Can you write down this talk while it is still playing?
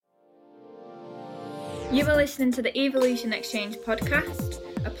You are listening to the Evolution Exchange podcast,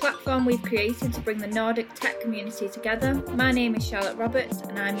 a platform we've created to bring the Nordic tech community together. My name is Charlotte Roberts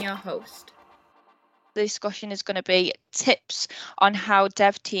and I'm your host. The discussion is going to be tips on how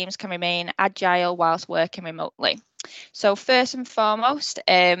dev teams can remain agile whilst working remotely. So first and foremost,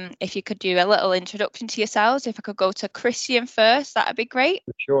 if you could do a little introduction to yourselves, if I could go to Christian first, that'd be great.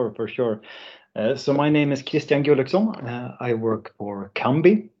 For sure. So my name is Gulliksson. I work for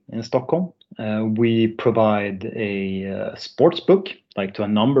Kambi in Stockholm. We provide a sports book, like to a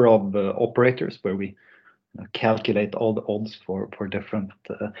number of operators, where we calculate all the odds for different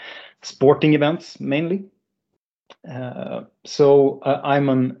sporting events mainly. So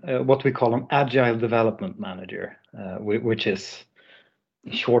I'm what we call an agile development manager, which is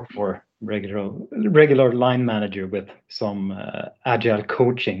short for regular line manager with some agile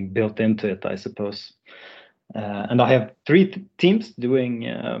coaching built into it, I suppose. And I have three teams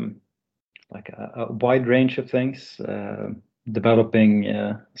doing like a wide range of things,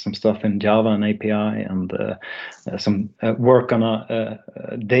 developing some stuff in Java and API, and some work on a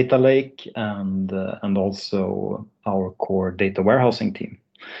data lake, and also our core data warehousing team.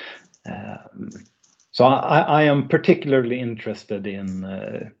 So I am particularly interested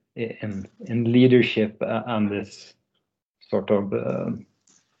in leadership and this sort of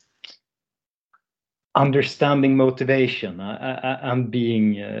understanding motivation and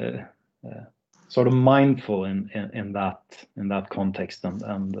being sort of mindful in that context,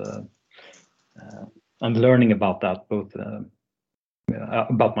 and learning about that, both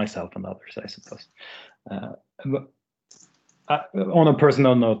about myself and others, I suppose. On a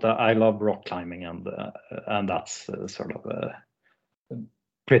personal note, I love rock climbing, and that's sort of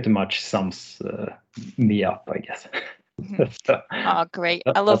pretty much sums me up, I guess. Oh, great.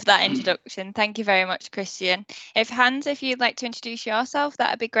 I love that introduction. Thank you very much, Christian. If you'd like to introduce yourself,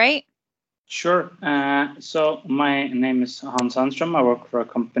 that'd be great. Sure. So my name is Sandström. I work for a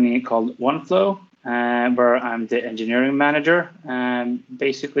company called Oneflow, where I'm the engineering manager.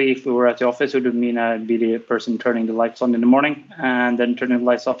 Basically, if we were at the office, it would mean I'd be the person turning the lights on in the morning and then turning the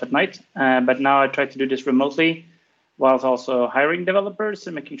lights off at night. But now I try to do this remotely, whilst also hiring developers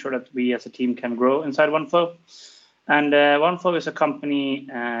and making sure that we as a team can grow inside Oneflow. And Oneflow is a company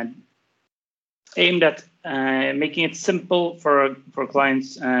aimed at making it simple for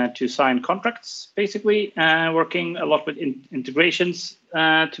clients to sign contracts, basically, working a lot with integrations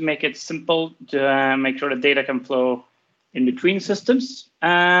to make it simple to make sure the data can flow in between systems.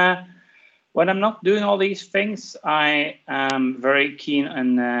 When I'm not doing all these things, I am very keen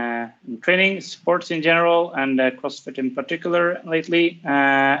on training, sports in general, and CrossFit in particular lately,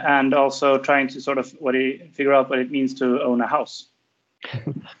 and also trying to sort of figure out what it means to own a house.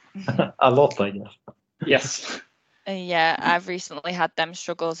 A lot, I guess. Yes. Yeah, I've recently had them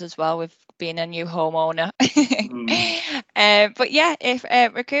struggles as well with being a new homeowner. But yeah, if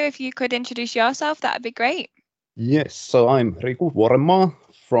Riku, if you could introduce yourself, that'd be great. Yes, so I'm Riku Vuorenmaa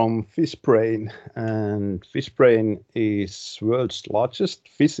from Fishbrain, and Fishbrain is world's largest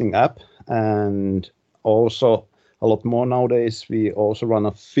fishing app, and also a lot more nowadays. We also run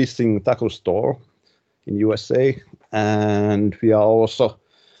a fishing tackle store in USA, and we are also,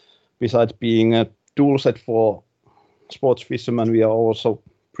 besides being a toolset for sports fishermen, we are also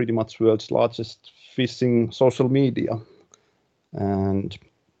pretty much world's largest fishing social media. And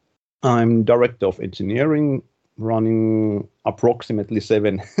I'm director of engineering, running approximately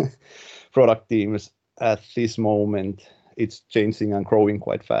 7 product teams at this moment. It's changing and growing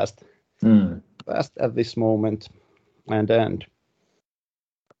quite fast at this moment. And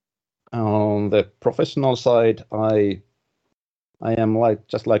on the professional side, I am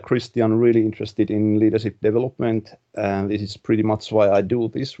just like Christian, really interested in leadership development, and this is pretty much why I do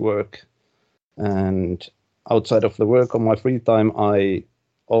this work. And outside of the work, on my free time, I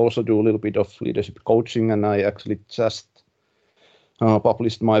also do a little bit of leadership coaching, and I actually just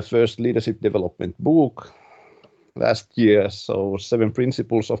published my first leadership development book last year. So 7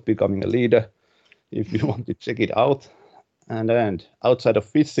 Principles of Becoming a Leader, if you want to check it out. And outside of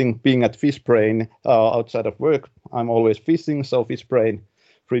fishing, being at Fishbrain, outside of work, I'm always fishing. So Fishbrain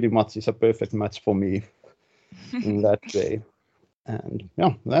pretty much is a perfect match for me in that way. And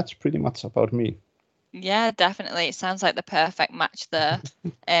yeah, that's pretty much about me. Yeah, definitely. It sounds like the perfect match there.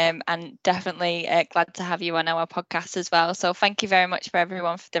 And definitely glad to have you on our podcast as well. So thank you very much for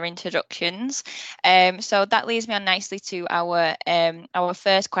everyone for their introductions. So that leads me on nicely to our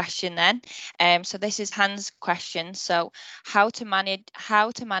first question then. So this is Hans' question. So how to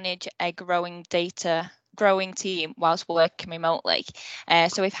manage a growing team whilst working remotely.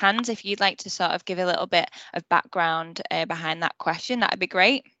 So if you'd like to sort of give a little bit of background behind that question, that'd be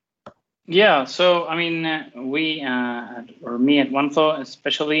great. Yeah, so I mean, we or me at Oneflow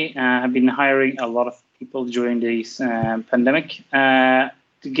especially have been hiring a lot of people during this pandemic.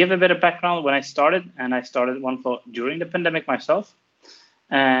 To give a bit of background, when I started Oneflow during the pandemic myself,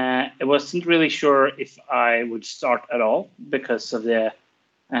 I wasn't really sure if I would start at all because of the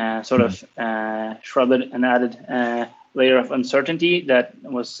sort of shrouded and added layer of uncertainty that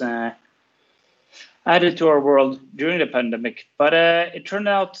was added to our world during the pandemic. But it turned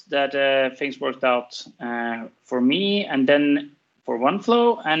out that things worked out for me and then for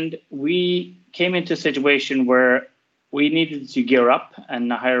Oneflow, and we came into a situation where we needed to gear up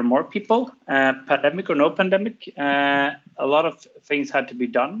and hire more people. Pandemic or no pandemic, a lot of things had to be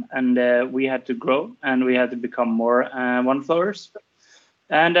done, and we had to grow, and we had to become more Oneflowers.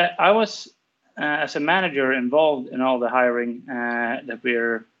 And I was, as a manager, involved in all the hiring that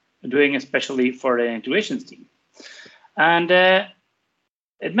we're doing, especially for the integrations team. And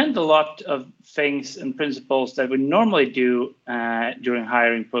it meant a lot of things and principles that we normally do during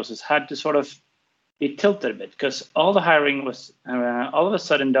hiring process had to sort of be tilted a bit, because all the hiring was all of a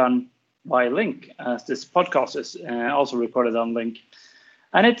sudden done by link, as this podcast is also recorded on link.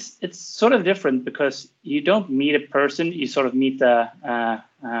 And it's sort of different because you don't meet a person, you sort of meet an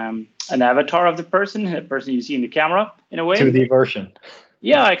avatar of the person you see in the camera, in a way. 2D version.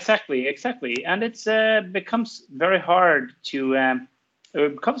 Yeah, exactly. And it's becomes very hard to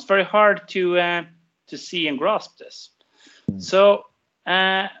see and grasp this. So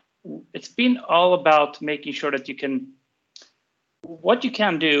it's been all about making sure that what you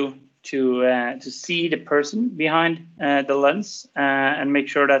can do to see the person behind the lens and make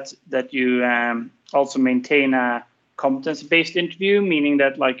sure that you also maintain a competency-based interview, meaning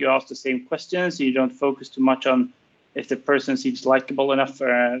that like you ask the same questions, you don't focus too much on if the person seems likable enough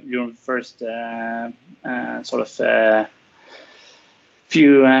for your first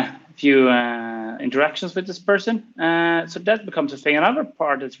few interactions with this person. So that becomes a thing. Another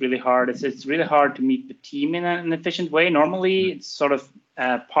part that's really hard is it's really hard to meet the team in an efficient way. Normally, it's sort of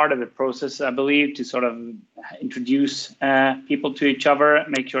part of the process, I believe, to sort of introduce people to each other,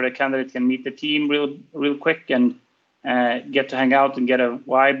 make sure the candidate can meet the team real quick and get to hang out and get a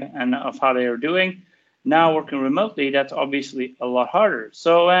vibe and of how they are doing. Now working remotely, that's obviously a lot harder.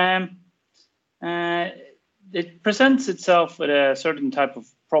 So it presents itself with a certain type of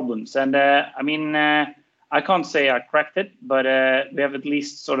problems. And I mean, I can't say I cracked it, but we have at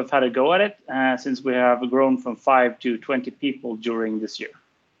least sort of had a go at it since we have grown from 5 to 20 people during this year.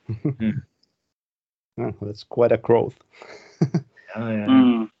 Oh, that's quite a growth.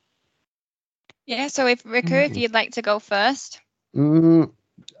 Yeah, so if Riku, if you'd like to go first.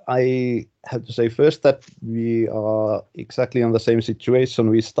 I have to say first that we are exactly on the same situation.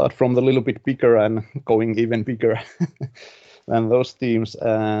 We start from the little bit bigger and going even bigger than those teams.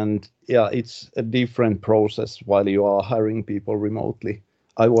 And yeah, it's a different process while you are hiring people remotely.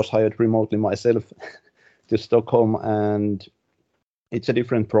 I was hired remotely myself to Stockholm, and it's a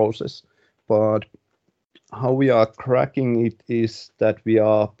different process. But how we are cracking it is that we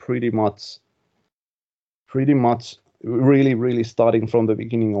are pretty much really starting from the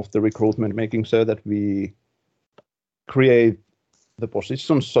beginning of the recruitment, making sure that we create the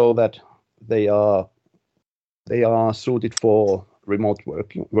positions so that they are suited for remote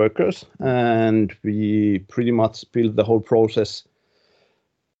workers, and we pretty much build the whole process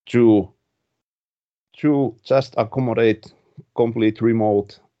to just accommodate complete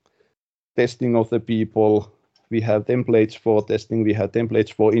remote testing of the people. We have templates for testing, we have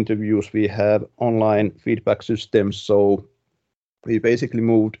templates for interviews, we have online feedback systems. So we basically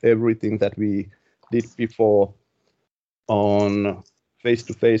moved everything that we did before on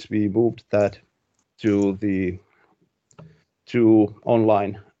face-to-face. We moved that to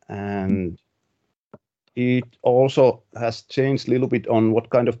online, and it also has changed a little bit on what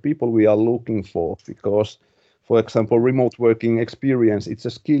kind of people we are looking for, because, for example, remote working experience, it's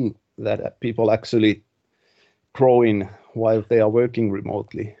a skill that people actually grow in while they are working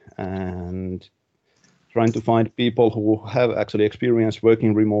remotely, and trying to find people who have actually experience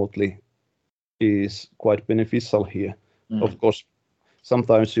working remotely is quite beneficial here. Of course,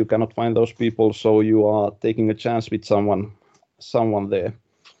 sometimes you cannot find those people, so you are taking a chance with someone there.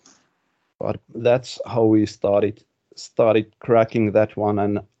 But that's how we started cracking that one,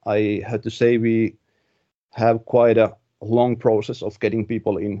 and I had to say we have quite a long process of getting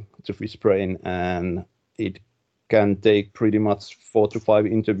people in to Fishbrain, and it can take pretty much 4 to 5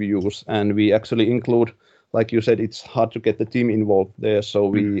 interviews, and we actually include, like you said, it's hard to get the team involved there, so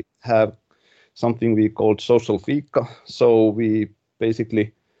we have something we called social fika. So we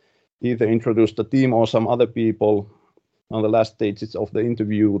basically either introduce the team or some other people on the last stages of the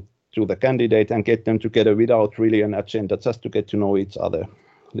interview to the candidate and get them together without really an agenda, just to get to know each other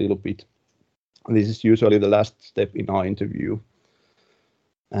a little bit. This is usually the last step in our interview.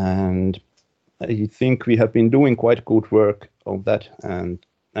 And I think we have been doing quite good work on that, and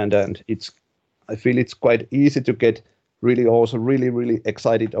I feel it's quite easy to get really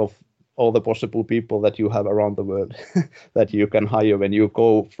excited of all the possible people that you have around the world that you can hire when you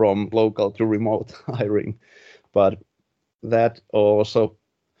go from local to remote hiring. But that also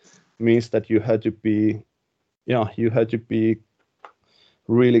means that you had to be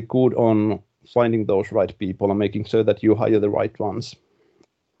really good on finding those right people and making sure that you hire the right ones.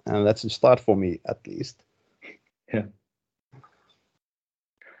 And that's a start for me, at least. Yeah.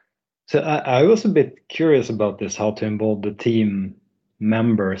 So I was a bit curious about this, how to involve the team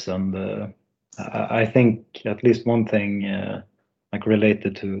members, and I think at least one thing like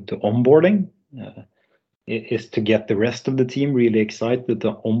related to onboarding is to get the rest of the team really excited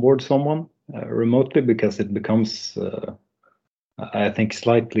to onboard someone remotely, because it becomes I think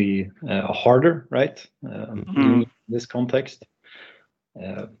slightly harder, right? In this context.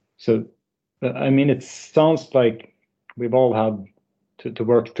 So I mean, it sounds like we've all had to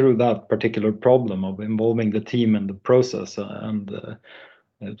work through that particular problem of involving the team in the process, and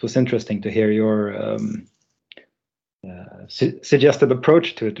it was interesting to hear your suggested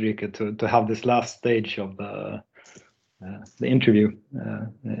approach to it, Riku, to have this last stage of the interview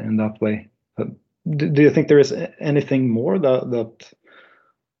in that way. Do you think there is anything more that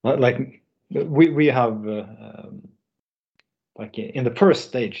like we have like in the first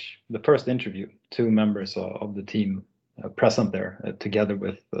stage, the first interview, 2 members of the team present there together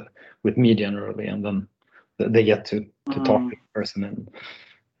with me generally, and then they get to talk to the person in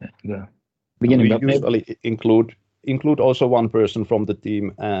the beginning. We usually include also one person from the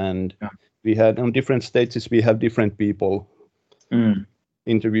team, and we had on different stages we have different people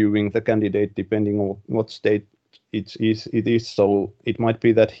interviewing the candidate depending on what state it is. So it might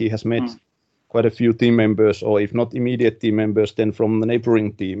be that he has met quite a few team members, or if not immediate team members, then from the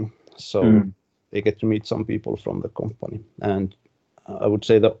neighboring team. So they get to meet some people from the company. And I would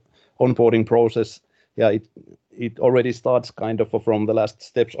say the onboarding process, it already starts kind of from the last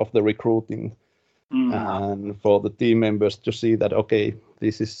steps of the recruiting, and for the team members to see that, okay,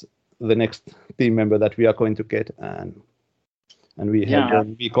 this is the next team member that we are going to get, and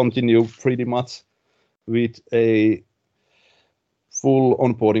we continue pretty much with a full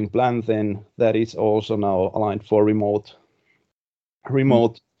onboarding plan then that is also now aligned for remote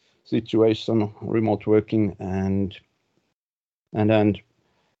situation, remote working, and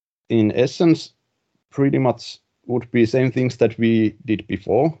in essence pretty much would be same things that we did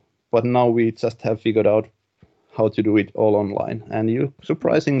before, but now we just have figured out how to do it all online, and you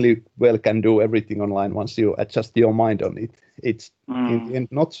surprisingly well can do everything online once you adjust your mind on it. It's in the end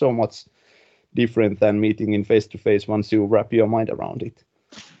not so much different than meeting in face-to-face once you wrap your mind around it.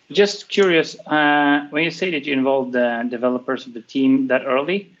 Just curious, when you say that you involve the developers of the team that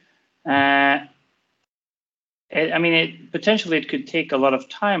early, I mean, potentially it could take a lot of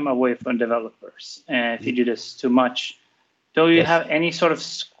time away from developers if you do this too much. Do you have any sort of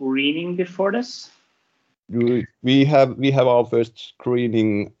screening before this? We have our first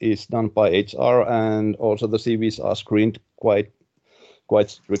screening is done by HR, and also the CVs are screened quite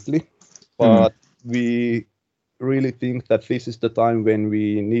strictly. But we really think that this is the time when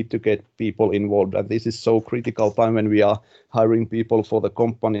we need to get people involved, and this is so critical time when we are hiring people for the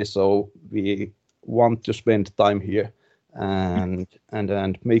company. So we want to spend time here and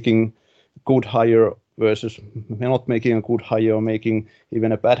making good hire versus not making a good hire or making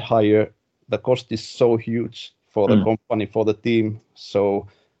even a bad hire. The cost is so huge for the company, for the team. So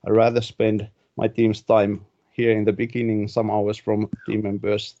I'd rather spend my team's time here in the beginning, some hours from team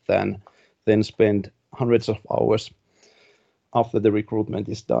members, than spend hundreds of hours after the recruitment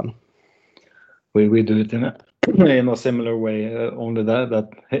is done. We do it in a similar way, only that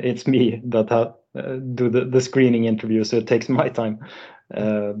it's me that do the screening interview, so it takes my time,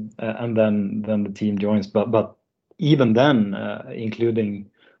 and then the team joins. But even then, including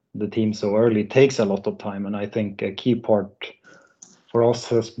the team so early takes a lot of time, and I think a key part for us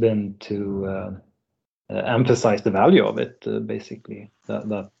has been to emphasize the value of it. Basically,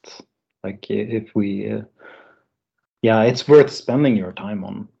 that like if we, it's worth spending your time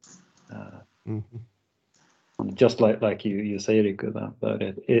on. Just like you say, Riku,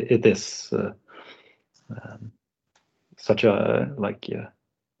 that it is such a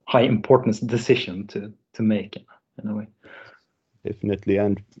high importance decision to make in a way. Definitely,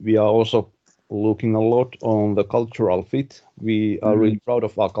 and we are also looking a lot on the cultural fit. We are really proud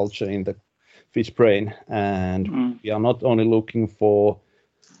of our culture in the Fishbrain, and we are not only looking for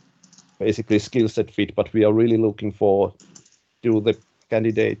basically skill set fit, but we are really looking for do the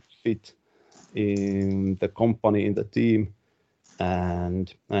candidate fit in the company, in the team,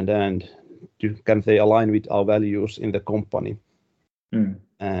 and can they align with our values in the company.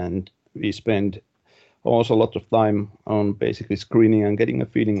 And we spend also a lot of time on basically screening and getting a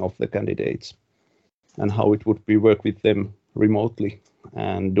feeling of the candidates and how it would be work with them remotely,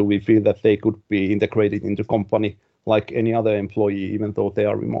 and do we feel that they could be integrated into company like any other employee even though they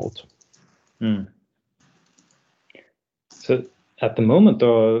are remote. So at the moment,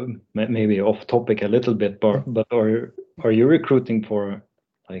 maybe off topic a little bit, but are you recruiting for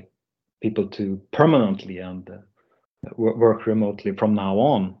like people to permanently and work remotely from now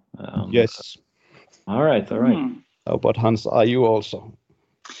on? Yes. All right. How about Hans? Are you also?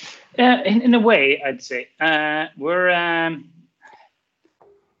 In a way, I'd say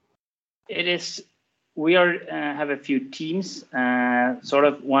we have a few teams. Sort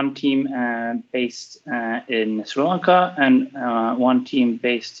of one team based in Sri Lanka and one team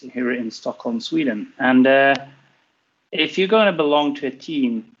based here in Stockholm, Sweden. And if you're going to belong to a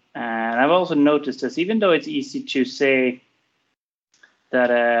team, and I've also noticed this, even though it's easy to say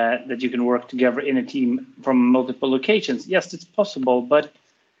that you can work together in a team from multiple locations, yes, it's possible, but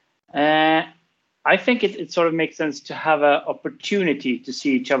I think it sort of makes sense to have an opportunity to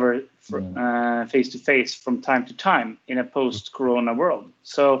see each other face to face from time to time in a post-corona world.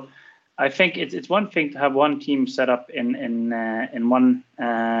 So I think it's one thing to have one team set up in one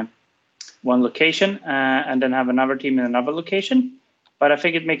location and then have another team in another location. But I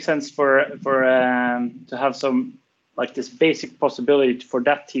think it makes sense for to have some like this basic possibility for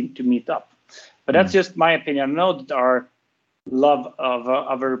that team to meet up. But that's just my opinion. I know that our love of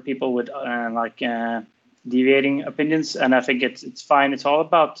other people with deviating opinions, and I think it's fine. It's all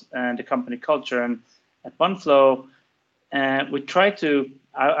about the company culture. And at Oneflow, we try to.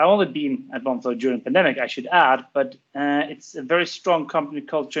 I only been at Oneflow during the pandemic, I should add, but it's a very strong company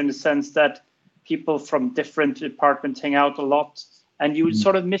culture in the sense that people from different departments hang out a lot, and you would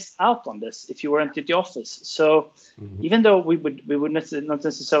sort of miss out on this if you weren't at the office. So even though we would not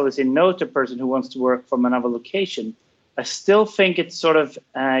necessarily say no to a person who wants to work from another location, I still think it's sort of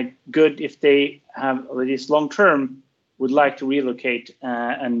good if they have, at least long term, would like to relocate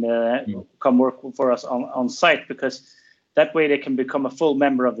and come work for us on site, because that way they can become a full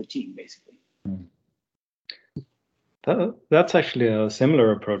member of the team, basically. That's actually a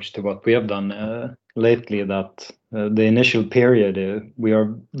similar approach to what we have done lately, that the initial period we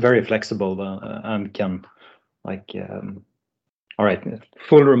are very flexible and can all right,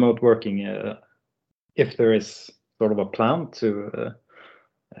 full remote working if there is sort of a plan to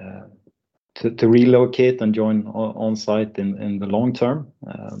relocate and join on site in the long term.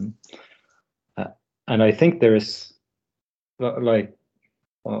 And I think there is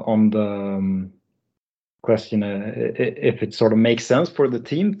on the question if it sort of makes sense for the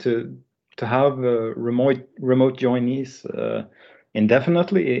team to have remote joinees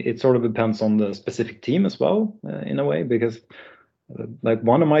indefinitely. It sort of depends on the specific team as well, in a way, because like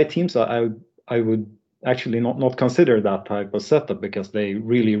one of my teams, I would actually not consider that type of setup, because they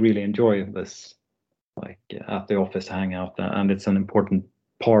really enjoy this at the office hangout, and it's an important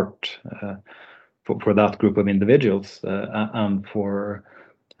part for that group of individuals, and for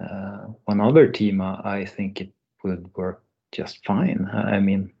one other team I think it would work just fine. I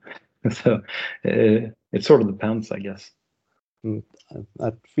mean, so it sort of depends, I guess.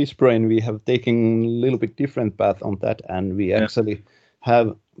 At Fishbrain we have taken a little bit different path on that, and we actually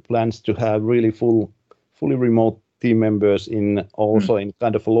have plans to have really fully remote team members in also in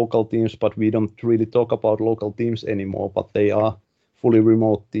kind of local teams, but we don't really talk about local teams anymore, but they are fully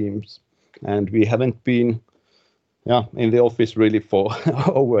remote teams. And we haven't been in the office really for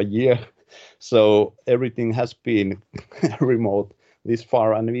over a year, so everything has been remote this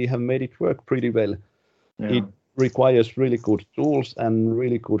far, and we have made it work pretty well. It requires really good tools and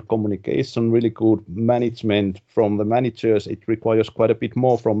really good communication, really good management from the managers. It requires quite a bit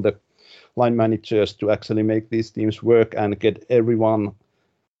more from the line managers to actually make these teams work and get everyone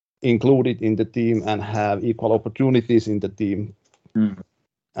included in the team and have equal opportunities in the team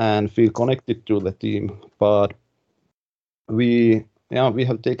and feel connected to the team. But we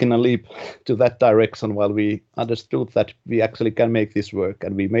have taken a leap to that direction while we understood that we actually can make this work,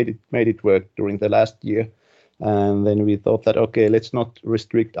 and we made it work during the last year. And then we thought that, okay, let's not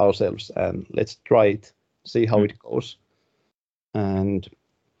restrict ourselves and let's try it, see how it goes. And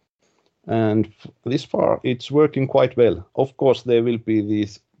this far it's working quite well. Of course, there will be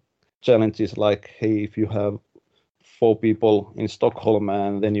these challenges like, hey, if you have 4 people in Stockholm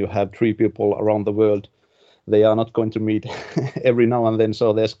and then you have 3 people around the world, they are not going to meet every now and then.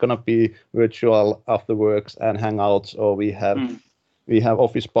 So there's gonna be virtual after works and hangouts, or we have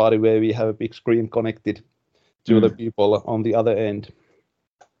office party where we have a big screen connected to the people on the other end,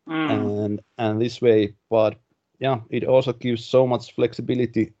 and this way. But yeah, it also gives so much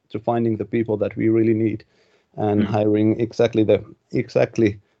flexibility to finding the people that we really need and hiring exactly the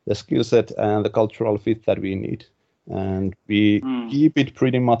skill set and the cultural fit that we need. And we keep it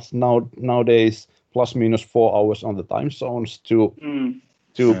pretty much nowadays plus minus 4 hours on the time zones to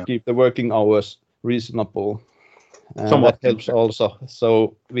keep the working hours reasonable. And that helps also.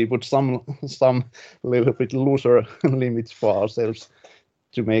 So we put some little bit looser limits for ourselves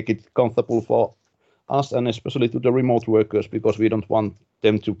to make it comfortable for us, and especially to the remote workers, because we don't want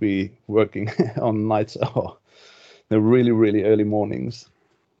them to be working on nights or the really, really early mornings,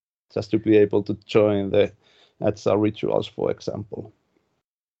 just to be able to join the Agile rituals, for example.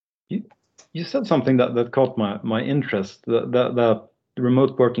 You said something that caught my interest, that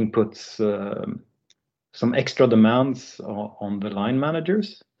remote working puts some extra demands on the line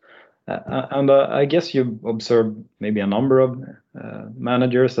managers. And I guess you've observed maybe a number of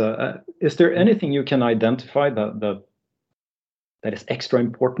managers. Is there anything you can identify that is extra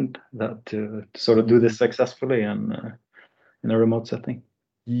important to sort of do this successfully in a remote setting?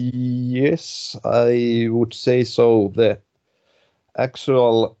 Yes, I would say so. The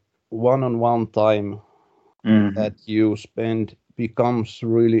actual one-on-one time that you spend becomes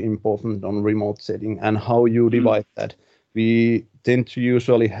really important on remote setting, and how you divide that. We tend to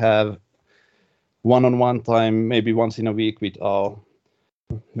usually have one-on-one time maybe once in a week with our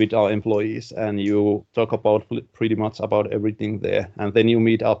employees, and you talk about pretty much about everything there, and then you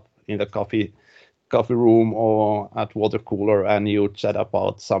meet up in the coffee room or at water cooler and you chat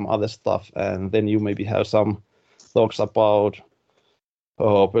about some other stuff, and then you maybe have some talks about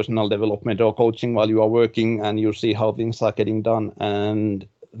personal development or coaching while you are working, and you see how things are getting done. And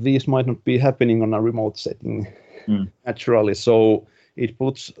these might not be happening on a remote setting naturally. So it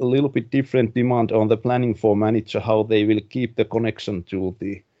puts a little bit different demand on the planning for manager, how they will keep the connection to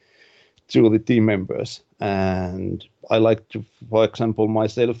the team members. And I like to, for example,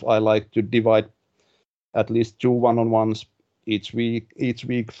 myself, I like to divide at least 2 one-on-ones each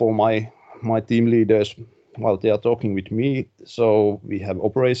week for my team leaders while they are talking with me. So we have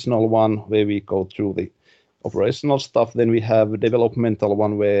operational one where we go through the operational stuff. Then we have a developmental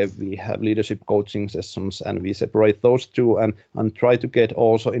one where we have leadership coaching sessions, and we separate those two and try to get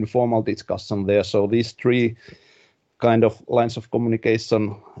also informal discussion there. So these 3 kind of lines of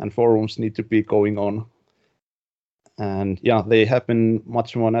communication and forums need to be going on. And yeah, they happen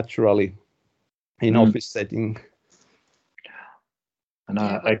much more naturally in office setting. And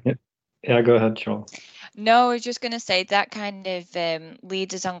go ahead, Charles. No, I was just going to say that kind of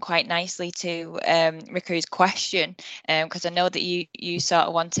leads us on quite nicely to Riku's question, because I know that you sort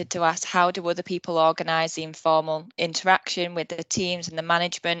of wanted to ask, how do other people organise the informal interaction with the teams and the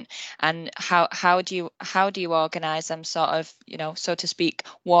management, and how do you organise them sort of, so to speak,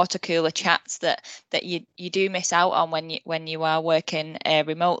 water cooler chats that you do miss out on when you are working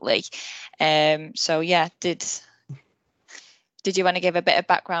remotely. So yeah, did you want to give a bit of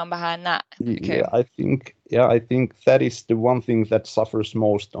background behind that? Yeah, I think that is the one thing that suffers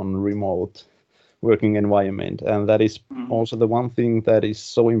most on remote working environment, and that is also the one thing that is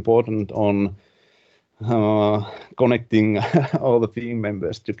so important on connecting all the team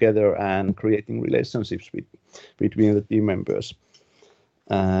members together and creating relationships between the team members,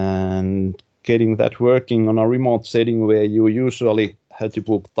 and getting that working on a remote setting where you usually had to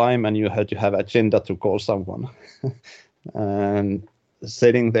book time and you had to have agenda to call someone. And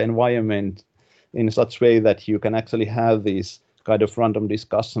setting the environment in such way that you can actually have these kind of random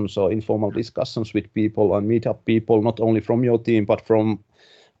discussions or informal discussions with people and meet up people, not only from your team, but from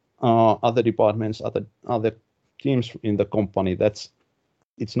other departments, other teams in the company.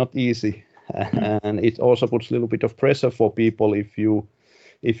 It's not easy. And it also puts a little bit of pressure for people if you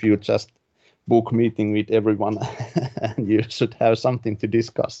just book meeting with everyone and you should have something to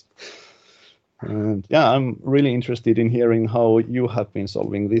discuss. And yeah, I'm really interested in hearing how you have been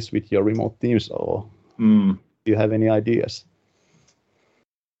solving this with your remote teams, or do you have any ideas?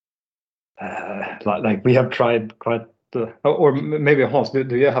 Like we have tried quite, or maybe Hans, do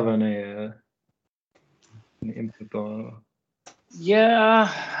you have any input? Or?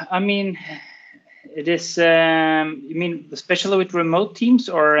 Yeah, I mean, it is. You mean especially with remote teams,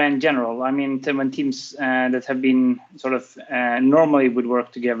 or in general? I mean, when teams that have been sort of normally would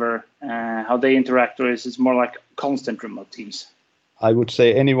work together, how they interact, or is it more like constant remote teams? I would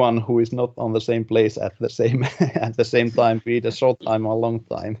say anyone who is not on the same place at the same time, be it a short time or long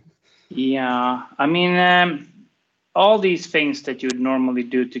time. Yeah, I mean, all these things that you would normally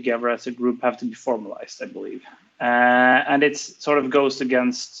do together as a group have to be formalized, I believe. And it sort of goes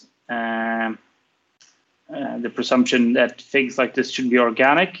against the presumption that things like this should be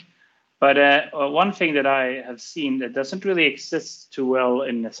organic. But one thing that I have seen that doesn't really exist too well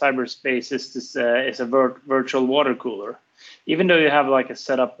in the cyberspace is a virtual water cooler. Even though you have like a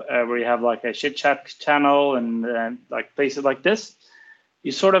setup where you have like a chit chat channel and like places like this,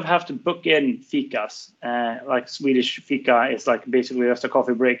 you sort of have to book in fikas. Like Swedish fika is like basically just a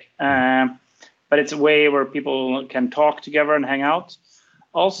coffee break. But it's a way where people can talk together and hang out.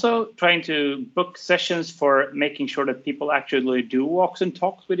 Also, trying to book sessions for making sure that people actually do walks and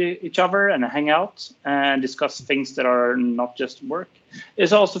talks with each other and hang out and discuss things that are not just work.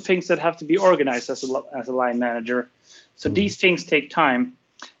 There's also things that have to be organized as a line manager. So these things take time.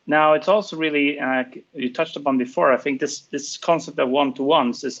 Now, it's also really, you touched upon before, I think this concept of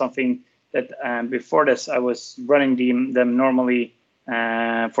one-to-ones is something that before this, I was running them normally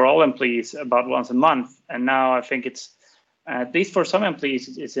for all employees about once a month. And now I think it's, at least for some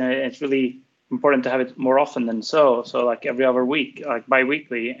employees, it's really important to have it more often than so. So like every other week, like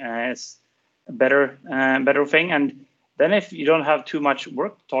bi-weekly, is a better thing. And then if you don't have too much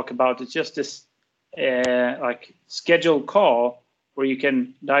work to talk about, it's just this like scheduled call where you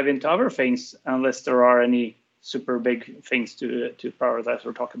can dive into other things unless there are any super big things to prioritize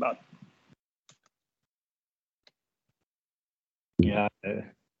or talk about. Yeah,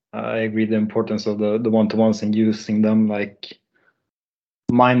 I agree the importance of the one-to-ones and using them like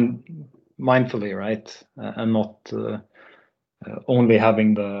mindfully, right? And not only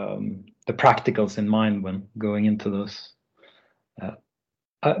having the practicals in mind when going into those.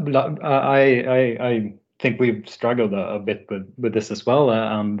 I think we've struggled a bit with this as well,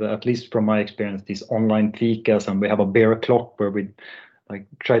 and at least from my experience, these online fikas, and we have a beer clock where we like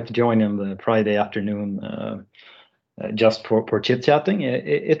try to join in the Friday afternoon just for chit chatting.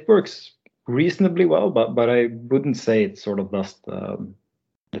 It works reasonably well, but I wouldn't say it's sort of just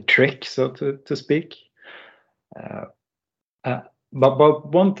the trick, so to speak. But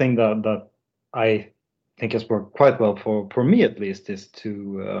one thing that I think has worked quite well for me at least is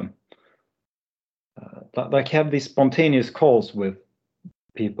to like have these spontaneous calls with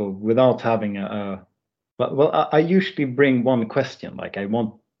people without having well, I usually bring one question, like I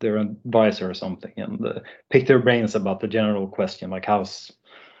want their advisor or something, and pick their brains about the general question, like how's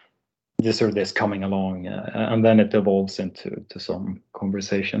this or this coming along, and then it evolves into some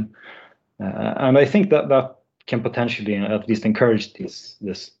conversation. And I think that can potentially at least encourage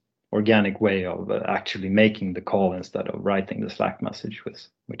this organic way of actually making the call instead of writing the Slack message,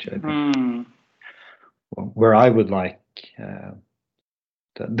 which I think where I would like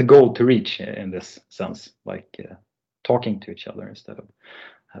the goal to reach in this sense, like talking to each other instead of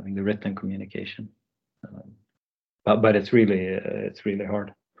having the written communication. But it's really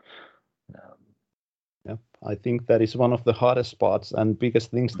hard. Yeah, I think that is one of the hardest parts and biggest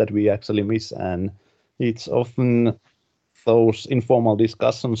things that we actually miss, and it's often those informal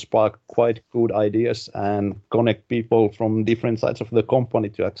discussions spark quite good ideas and connect people from different sides of the company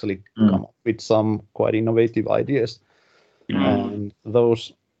to actually come up with some quite innovative ideas. And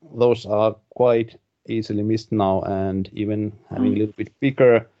those are quite easily missed now, and even having a little bit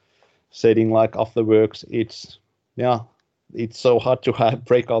bigger setting like after works, it's so hard to have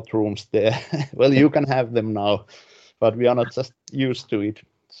breakout rooms there. Well, you can have them now, but we are not just used to it.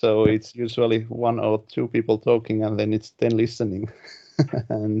 So it's usually one or two people talking and then it's 10 listening.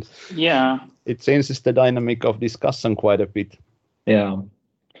 And it changes the dynamic of discussion quite a bit. Yeah.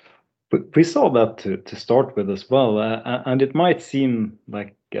 But we saw that to start with as well. And it might seem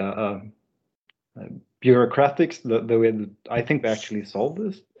like bureaucratics. The way that I think we actually solved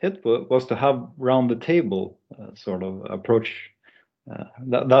it was to have round the table sort of approach,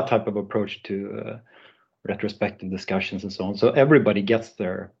 that type of approach to retrospective discussions and so on. So everybody gets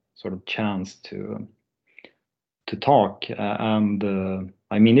their sort of chance to talk. And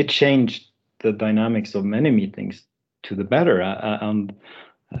I mean, it changed the dynamics of many meetings to the better. And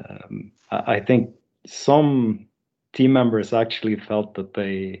I think some team members actually felt that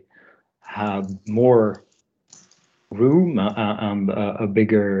they had more room and a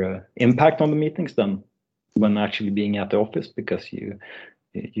bigger impact on the meetings than when actually being at the office, because you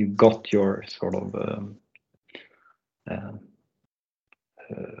got your sort of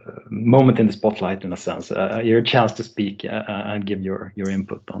moment in the spotlight, in a sense, your chance to speak and give your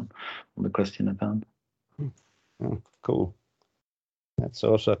input on the question at hand. Cool. That's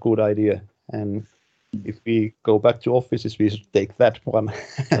also a good idea. And if we go back to offices, we should take that one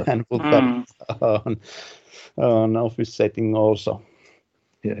and put that on office setting also.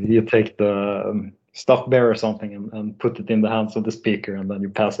 you take the stuffed bear or something and put it in the hands of the speaker, and then you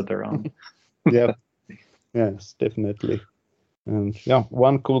pass it around. Yeah, yes, definitely. And yeah,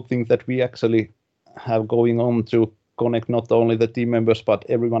 one cool thing that we actually have going on to connect not only the team members but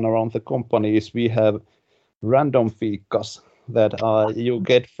everyone around the company is we have random fikas that you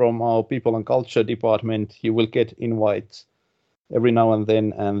get from our people and culture department. You will get invites every now and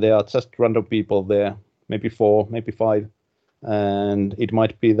then, and there are just random people there, maybe 4, maybe 5, and it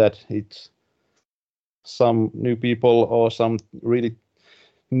might be that it's some new people or some really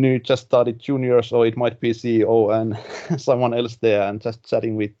new just started juniors, or it might be CEO and someone else there, and just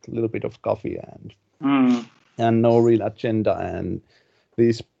chatting with a little bit of coffee and no real agenda, and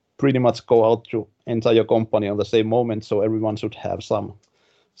these pretty much go out to entire company on the same moment, so everyone should have some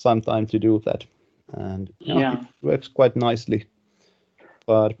time to do that, and it works quite nicely.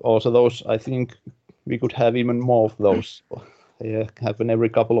 But also those, I think we could have even more of those. They happen every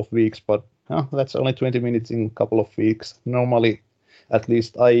couple of weeks, but that's only 20 minutes in a couple of weeks. Normally, at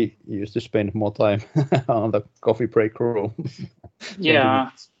least I used to spend more time on the coffee break room.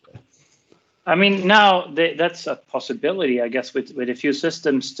 Yeah. I mean, now that's a possibility, I guess, with a few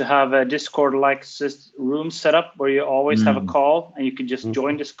systems to have a Discord-like room set up where you always have a call, and you can just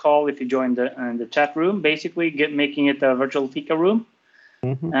join this call if you join the chat room, basically making it a virtual fika room.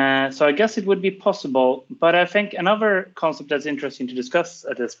 So I guess it would be possible. But I think another concept that's interesting to discuss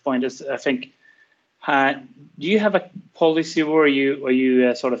at this point is, I think, do you have a policy where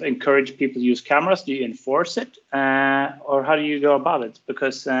you sort of encourage people to use cameras? Do you enforce it, or how do you go about it?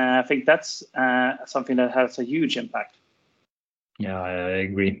 Because I think that's something that has a huge impact. Yeah, I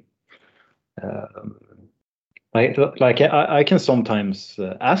agree. I can sometimes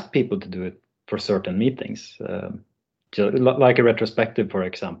ask people to do it for certain meetings, like a retrospective, for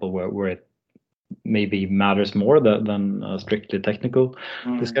example, where it maybe matters more than a strictly technical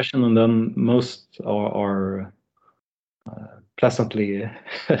discussion, and then most are pleasantly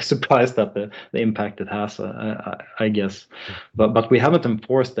surprised at the impact it has, I guess. But we haven't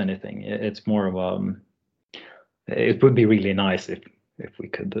enforced anything. It's more of it would be really nice if we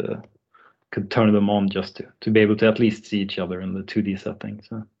could turn them on just to be able to at least see each other in the 2D setting.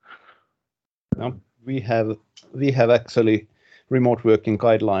 So we have actually remote working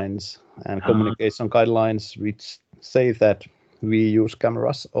guidelines and communication guidelines which say that we use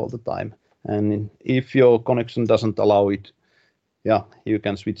cameras all the time, and if your connection doesn't allow it, you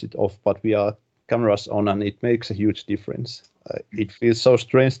can switch it off, but we are cameras on, and it makes a huge difference. It feels so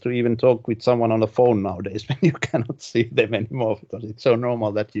strange to even talk with someone on the phone nowadays when you cannot see them anymore, because it's so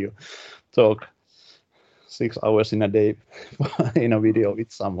normal that you talk 6 hours in a day in a video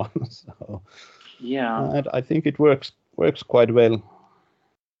with someone. So and I think it works quite well.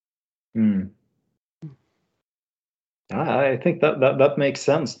 I think that makes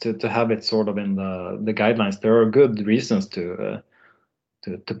sense to have it sort of in the guidelines. There are good reasons to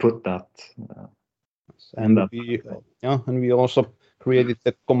put that. And we also created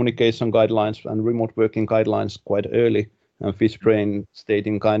the communication guidelines and remote working guidelines quite early. And Fishbrain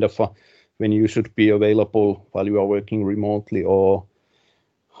stating kind of when you should be available while you are working remotely, or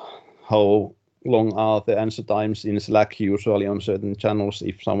how long are the answer times in Slack usually on certain channels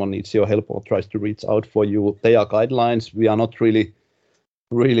if someone needs your help or tries to reach out for you. They are guidelines. We are not really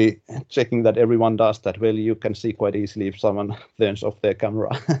checking that everyone does that. Well, you can see quite easily if someone turns off their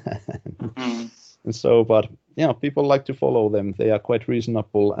camera. And so, but people like to follow them. They are quite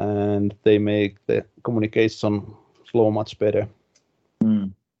reasonable, and they make the communication flow much better.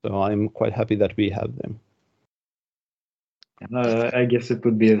 So I'm quite happy that we have them. I guess it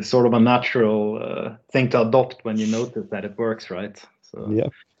would be sort of a natural thing to adopt when you notice that it works, right? So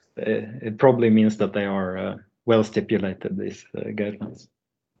it probably means that they are well stipulated, these guidelines.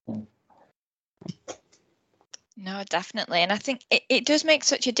 No, definitely. And I think it does make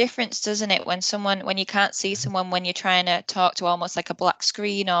such a difference, doesn't it, when you can't see someone, when you're trying to talk to almost like a black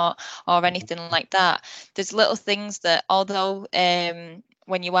screen or anything like that. There's little things that, although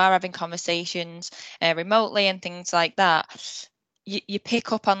when you are having conversations remotely and things like that, you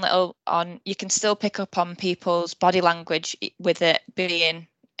pick up you can still pick up on people's body language with it being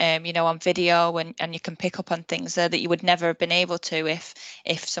on video, and you can pick up on things there that you would never have been able to if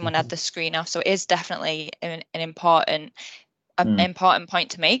someone had the screen off. So it is definitely an important point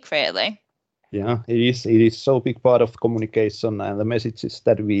to make, really. Yeah, it is so big part of communication, and the messages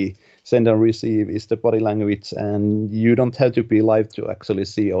that we send and receive is the body language, and you don't have to be live to actually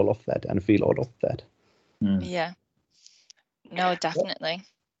see all of that and feel all of that. Yeah, no, definitely.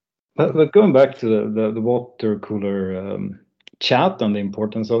 But going back to the water cooler chat and the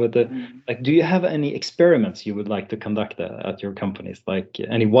importance of it. Like, do you have any experiments you would like to conduct at your companies? Like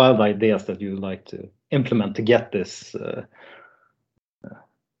any wild ideas that you would like to implement to get this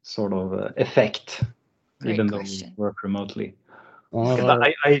sort of effect, Great even question. though we work remotely?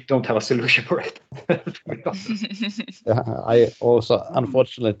 I don't have a solution for it. I also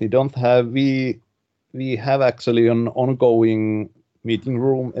unfortunately don't have. We have actually an ongoing meeting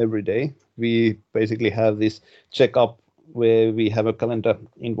room every day. We basically have this checkup where we have a calendar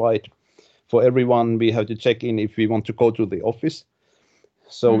invite for everyone. We have to check in if we want to go to the office.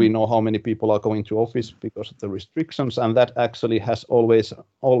 So we know how many people are going to office because of the restrictions, and that actually has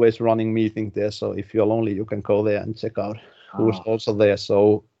always running meeting there. So if you're lonely, you can go there and check out who's also there.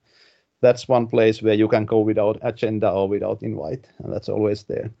 So that's one place where you can go without agenda or without invite, and that's always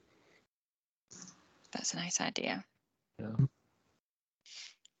there. That's a nice idea. Yeah.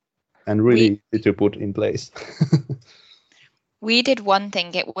 And really easy to put in place. We did one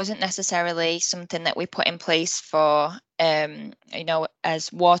thing. It wasn't necessarily something that we put in place for,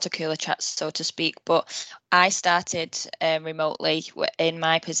 as water cooler chats, so to speak. But I started remotely in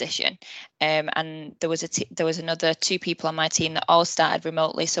my position, and there was another 2 people on my team that all started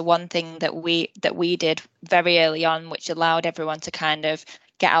remotely. So one thing that we did very early on, which allowed everyone to kind of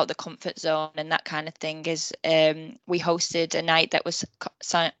get out the comfort zone and that kind of thing, is we hosted a night that was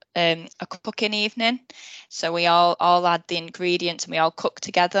a cooking evening. So we all had the ingredients and we all cooked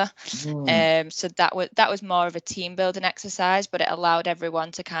together. So that was more of a team building exercise, but it allowed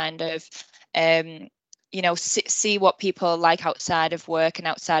everyone to kind of see what people like outside of work and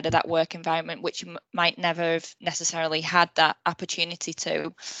outside of that work environment, which you might never have necessarily had that opportunity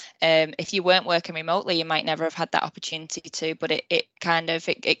to. If you weren't working remotely, you might never have had that opportunity to, but it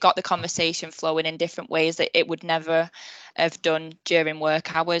got the conversation flowing in different ways that it would never have done during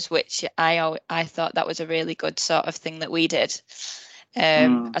work hours, which I thought that was a really good sort of thing that we did.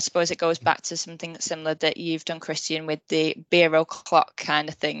 I suppose it goes back to something similar that you've done, Christian, with the bureau clock kind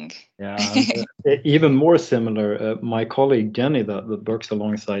of thing. Yeah, even more similar. My colleague Jenny, that works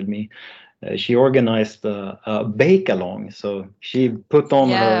alongside me, she organized a bake along. So she put on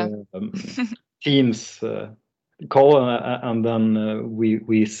her Teams call, and then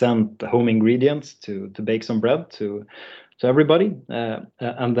we sent home ingredients to bake some bread to everybody,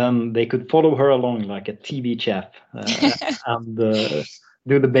 and then they could follow her along like a TV chef and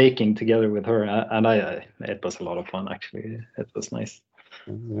do the baking together with her. And it was a lot of fun, actually. It was nice.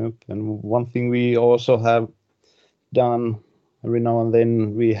 Yep. And one thing we also have done every now and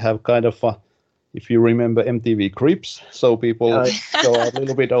then, we have kind of if you remember MTV Cribs, so people show a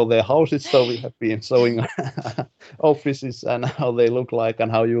little bit of their houses. So we have been showing offices and how they look like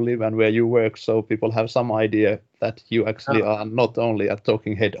and how you live and where you work. So people have some idea that you actually are not only a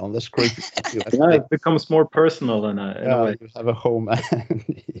talking head on the screen. It becomes more personal in a way. You have a home.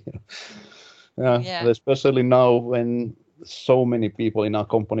 And, especially now when so many people in our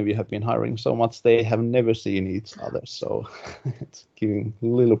company we have been hiring so much, they have never seen each other. So it's giving a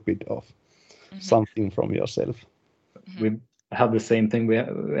little bit of something from yourself. We had the same thing. We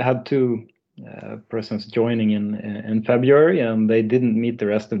had 2 persons joining in February, and they didn't meet the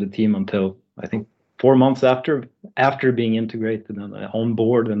rest of the team until I think 4 months after being integrated and on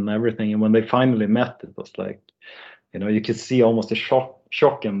board and everything. And when they finally met, it was like, you could see almost a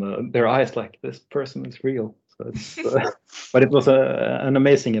shock in their eyes, like, this person is real. So it's, but it was an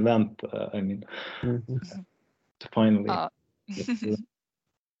amazing event. To finally.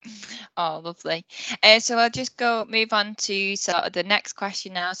 Oh, lovely. So I'll just move on to sort of the next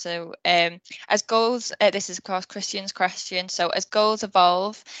question now. So as goals, this is of course Christian's question. So as goals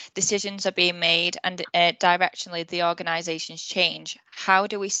evolve, decisions are being made, and directionally the organisations change. How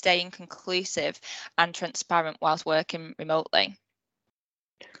do we stay inconclusive and transparent whilst working remotely?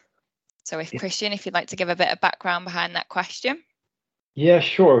 So Christian, if you'd like to give a bit of background behind that question. Yeah,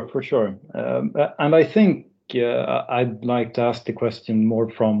 sure, for sure. And I think I'd like to ask the question more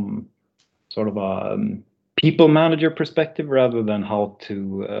from sort of a people manager perspective rather than how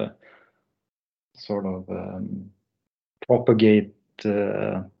to sort of propagate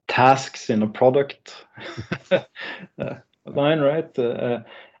tasks in a product line, right?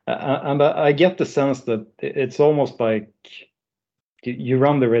 And I get the sense that it's almost like you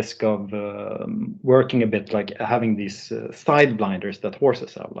run the risk of working a bit like having these side blinders that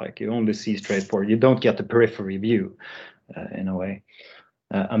horses have. Like, you only see straight forward. You don't get the periphery view in a way.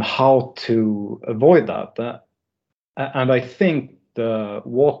 And how to avoid that. And I think the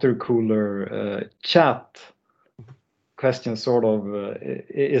water cooler chat question sort of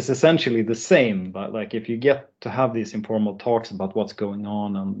is essentially the same. But like, if you get to have these informal talks about what's going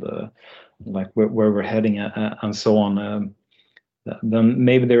on and like where we're heading and so on, then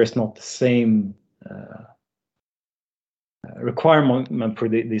maybe there is not the same requirement for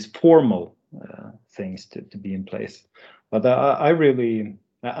these formal things to be in place. But I really,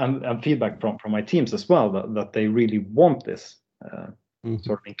 and feedback from my teams as well, that they really want this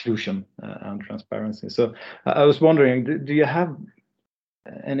sort of inclusion and transparency. So I was wondering, do you have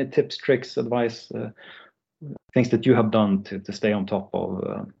any tips, tricks, advice, things that you have done to stay on top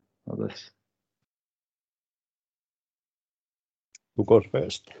of this? Who goes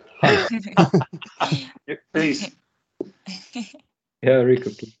first? Please. Yeah,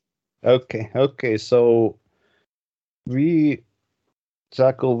 Riku, please. Okay. So we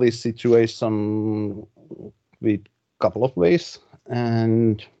tackle this situation with a couple of ways,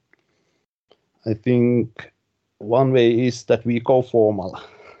 and I think one way is that we go formal,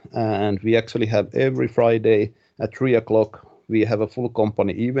 and we actually have every Friday at 3 o'clock we have a full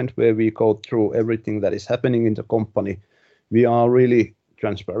company event where we go through everything that is happening in the company. We are really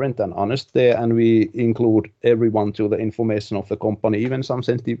transparent and honest there, and we include everyone to the information of the company, even some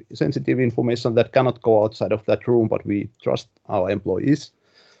sensitive information that cannot go outside of that room, but we trust our employees,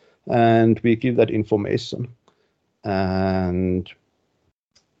 and we give that information. And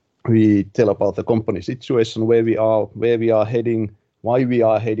we tell about the company situation, where we are heading, why we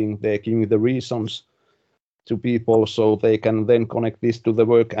are heading. They're giving the reasons to people so they can then connect this to the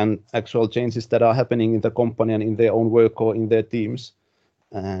work and actual changes that are happening in the company and in their own work or in their teams.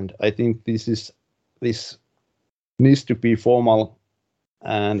 And I think this needs to be formal,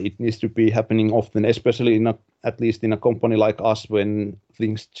 and it needs to be happening often, especially at least in a company like us, when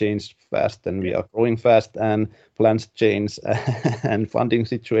things change fast and we are growing fast and plans change and funding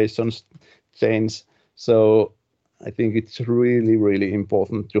situations change. So I think it's really, really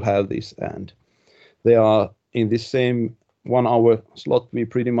important to have this. And they are in this same 1 hour slot, we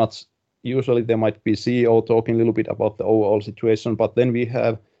pretty much usually there might be CEO talking a little bit about the overall situation, but then we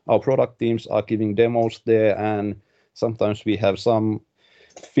have our product teams are giving demos there, and sometimes we have some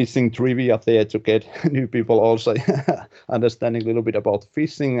fishing trivia there to get new people also understanding a little bit about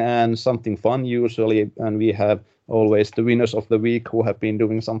fishing, and something fun usually. And we have always the winners of the week who have been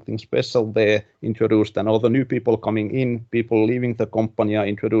doing something special there introduced, and all the new people coming in, people leaving the company are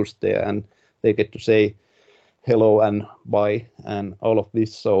introduced there, and they get to say hello and bye and all of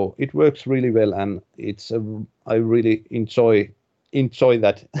this. So it works really well, and I really enjoy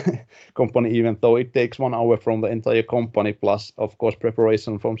that company, even though it takes 1 hour from the entire company, plus of course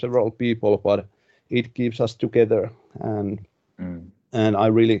preparation from several people, but it keeps us together, and I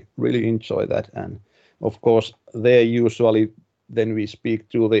really enjoy that. And of course there usually then we speak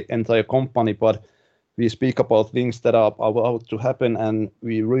to the entire company, but we speak about things that are about to happen, and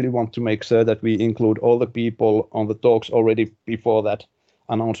we really want to make sure that we include all the people on the talks already before that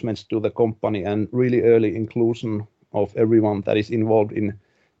announcements to the company, and really early inclusion of everyone that is involved in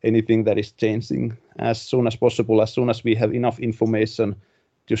anything that is changing as soon as possible, as soon as we have enough information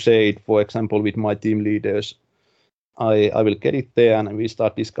to say it. For example, with my team leaders, I will get it there, and we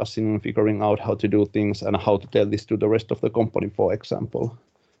start discussing and figuring out how to do things and how to tell this to the rest of the company, for example.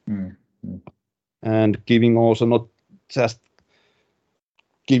 And giving also not just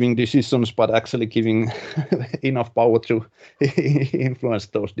giving decisions, but actually giving enough power to influence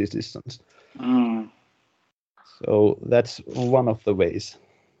those decisions. So that's one of the ways,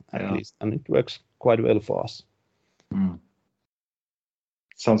 at least, and it works quite well for us.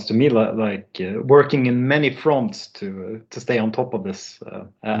 Sounds to me like working in many fronts to stay on top of this.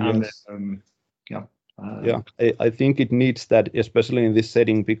 Yes. I think it needs that, especially in this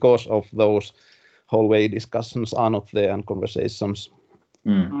setting, because of those hallway discussions are not there and conversations.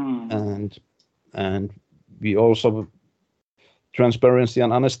 And we also, transparency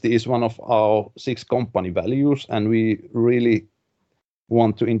and honesty is one of our 6 company values, and we really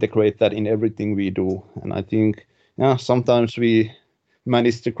want to integrate that in everything we do. And I think sometimes we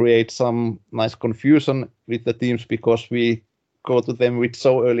manage to create some nice confusion with the teams because we go to them with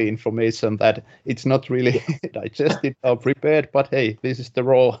so early information that it's not really digested or prepared, but hey, this is the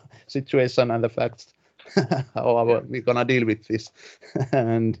raw situation and the facts. How are we gonna deal with this?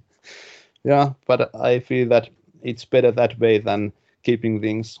 And but I feel that it's better that way than keeping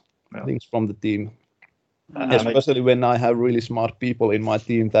things from the team. Especially when I have really smart people in my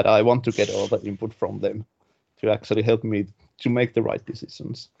team that I want to get all the input from them to actually help me to make the right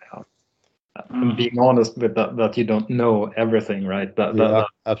decisions. And being honest with that you don't know everything, right?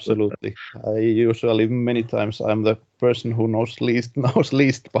 Absolutely. I usually, many times, I'm the person who knows least,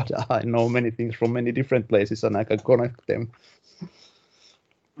 but I know many things from many different places, and I can connect them.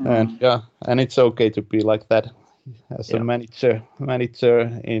 And it's okay to be like that as a manager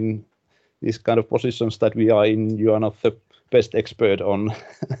in these kind of positions that we are in. You are not the best expert on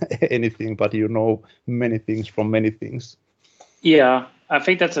anything, but you know many things from many things. Yeah, I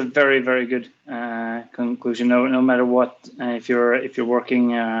think that's a very, very good conclusion. No matter what, if you're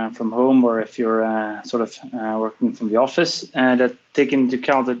working from home or if you're working from the office, that take into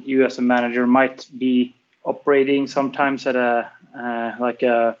account that you as a manager might be operating sometimes at a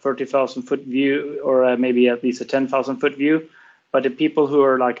 30,000 foot view, or maybe at least a 10,000 foot view. But the people who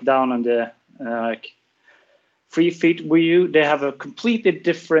are like down on the 3 feet view, they have a completely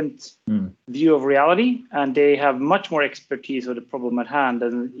different view of reality, and they have much more expertise of the problem at hand.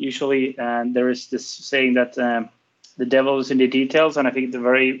 And usually there is this saying that the devil is in the details, and I think it's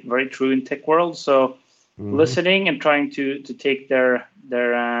very, very true in tech world. So listening and trying to take their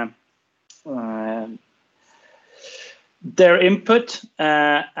input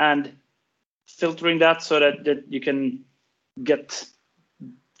and filtering that so that you can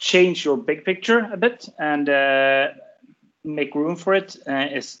change your big picture a bit and make room for it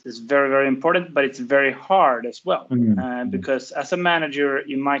is very, very important, but it's very hard as well. Because as a manager,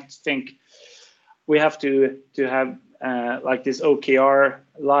 you might think we have to have like this OKR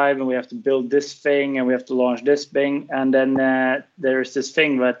live, and we have to build this thing, and we have to launch this thing. And then there's this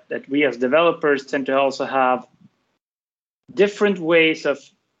thing that we as developers tend to also have different ways of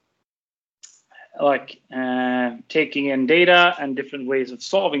taking in data and different ways of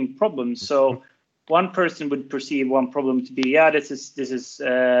solving problems. So one person would perceive one problem to be, this is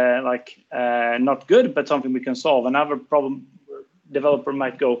not good, but something we can solve. Another problem developer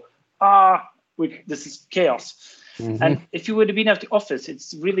might go, this is chaos. And if you would have been at the office,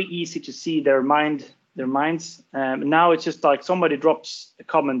 it's really easy to see their minds. Now it's just like somebody drops a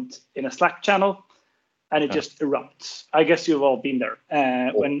comment in a Slack channel, and it just erupts. I guess you've all been there.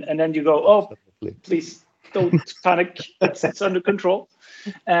 And then you go, please don't panic. It's under control.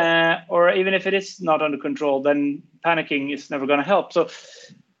 Or even if it is not under control, then panicking is never going to help. So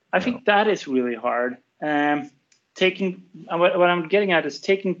I think that is really hard. What I'm getting at is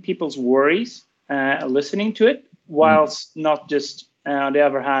taking people's worries, listening to it, whilst not just, on the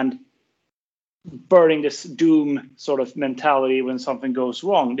other hand, burning this doom sort of mentality when something goes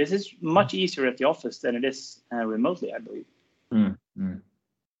wrong. This is much easier at the office than it is remotely, I believe.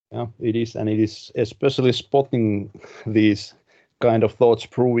 Yeah, it is, and it is especially spotting these kind of thoughts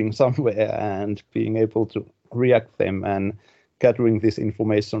brewing somewhere and being able to react them and gathering this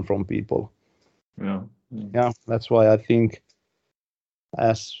information from people. Yeah, that's why I think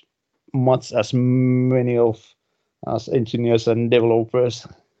as much as many of us engineers and developers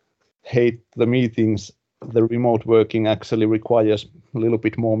hate the meetings, the remote working actually requires a little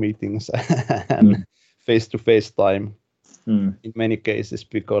bit more meetings and face-to-face time in many cases,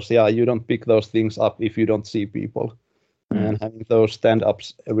 because you don't pick those things up if you don't see people. And having those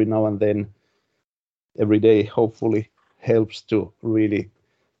stand-ups every now and then, every day, hopefully helps to really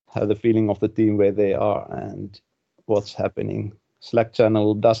have the feeling of the team where they are and what's happening. Slack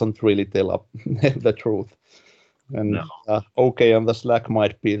channel doesn't really tell the truth. And on the Slack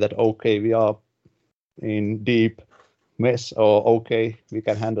might be that we are in deep mess, or we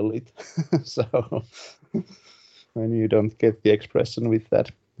can handle it. So when you don't get the expression with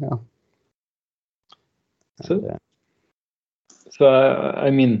that, So I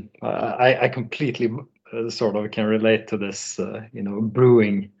mean, I completely sort of can relate to this,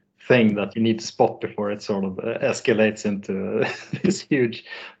 brewing thing that you need to spot before it sort of escalates into this huge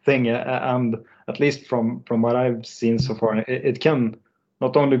thing. And at least from what I've seen so far, it can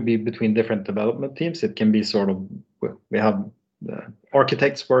not only be between different development teams, it can be sort of, we have the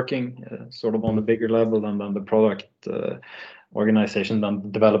architects working sort of on a bigger level, and then the product organization, and the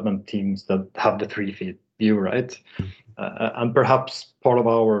development teams that have the 3 feet view, right? And perhaps part of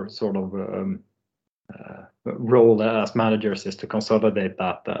our sort of role as managers is to consolidate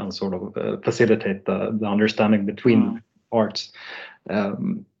that and sort of facilitate the understanding between parts.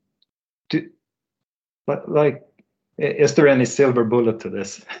 But like, is there any silver bullet to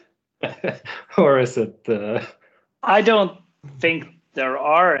this? Or is it? I don't think there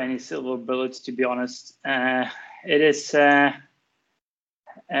are any silver bullets, to be honest. It is, at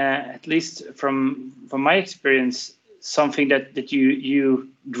least from my experience, something that you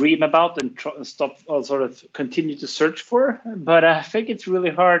dream about and sort of continue to search for. But I think it's really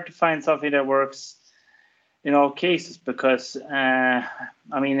hard to find something that works in all cases, because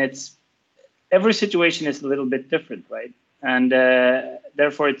every situation is a little bit different, right? And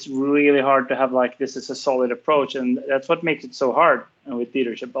therefore it's really hard to have like, this is a solid approach. And that's what makes it so hard with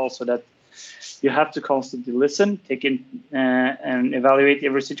leadership also, that you have to constantly listen, take in and evaluate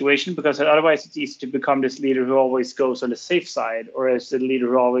every situation, because otherwise it's easy to become this leader who always goes on the safe side, or as the leader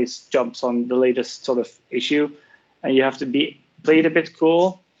who always jumps on the latest sort of issue. and you have to play it a bit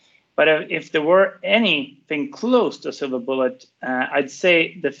cool. But if there were anything close to a silver bullet, I'd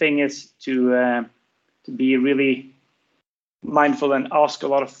say the thing is to be really mindful and ask a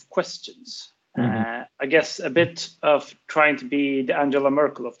lot of questions. I guess a bit of trying to be the Angela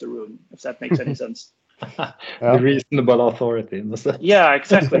Merkel of the room, if that makes any sense. The reasonable authority. Yeah,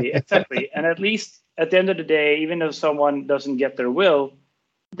 exactly. And at least at the end of the day, even if someone doesn't get their will,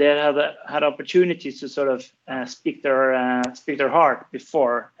 they have had opportunities to sort of speak their heart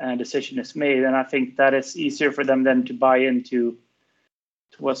before a decision is made, and I think that it's easier for them then to buy into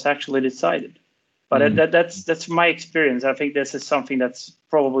what's actually decided. But that's my experience. I think this is something that's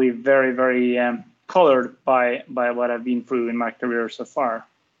probably very, very colored by what I've been through in my career so far.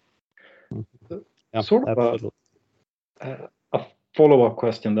 Yeah, sort of a follow-up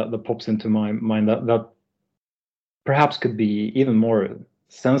question that pops into my mind that perhaps could be even more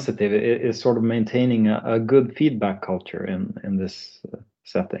sensitive is sort of maintaining a good feedback culture in this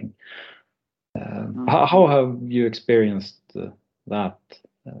setting. How have you experienced that?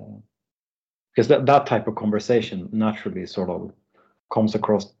 Because that type of conversation naturally sort of comes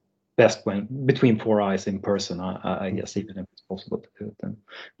across best when between four eyes in person, I guess, even if it's possible to do it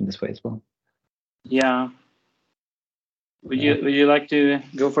in this way as well. Yeah. Would you like to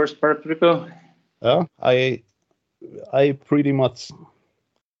go first, Riku? Yeah, I pretty much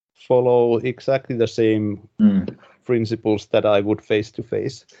follow exactly the same principles that I would face to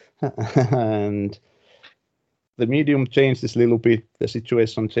face, and the medium changes a little bit, the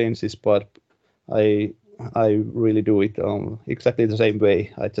situation changes, but I really do it exactly the same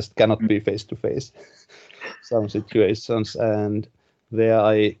way. I just cannot be face to face some situations, and there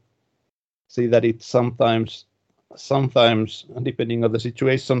I see that it sometimes depending on the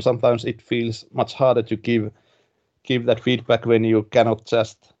situation, sometimes it feels much harder to give that feedback when you cannot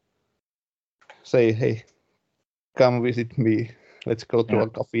just say, hey, come visit me, let's go to a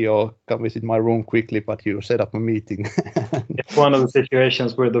coffee, or come visit my room quickly, but you set up a meeting. It's one of the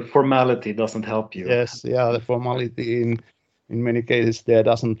situations where the formality doesn't help you. Yes, the formality in many cases there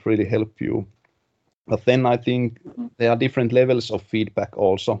doesn't really help you. But then I think there are different levels of feedback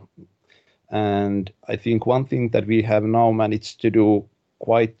also. And I think one thing that we have now managed to do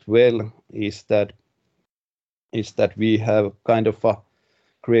quite well is that we have kind of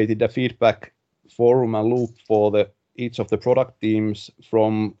created a feedback forum and loop for each of the product teams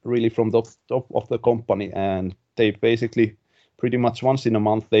from the top of the company, and they basically pretty much once in a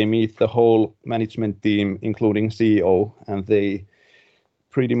month they meet the whole management team, including CEO, and they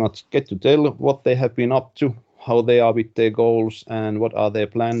pretty much get to tell what they have been up to, how they are with their goals, and what are their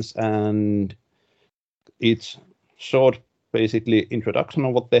plans, and it's short basically introduction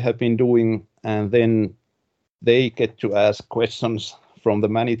of what they have been doing, and then they get to ask questions from the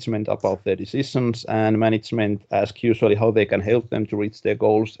management about their decisions, and management ask usually how they can help them to reach their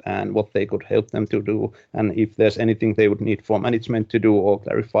goals and what they could help them to do, and if there's anything they would need for management to do or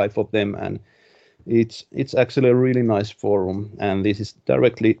clarify for them. And it's actually a really nice forum, and this is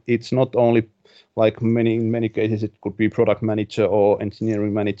directly, it's not only like in many cases it could be product manager or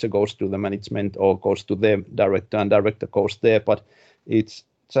engineering manager goes to the management or goes to the director and director goes there, but it's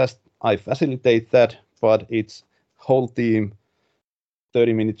just I facilitate that, but it's whole team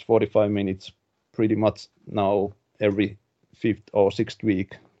 30 minutes, 45 minutes, pretty much now every 5th or 6th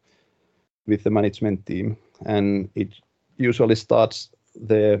week with the management team. And it usually starts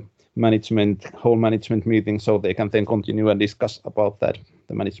the whole management meeting, so they can then continue and discuss about that,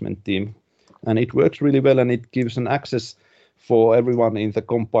 the management team. And it works really well, and it gives an access for everyone in the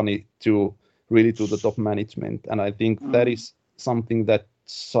company to really to the top management. And I think that is something that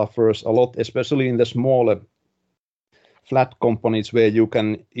suffers a lot, especially in the smaller flat companies where you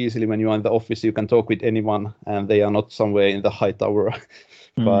can easily, when you are in the office, you can talk with anyone and they are not somewhere in the high tower,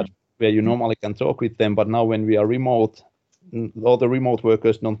 but where you normally can talk with them. But now when we are remote, all the remote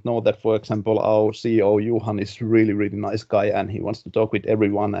workers don't know that, for example, our CEO, Johan, is really, really nice guy and he wants to talk with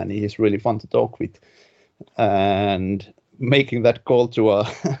everyone and he is really fun to talk with. And making that call to a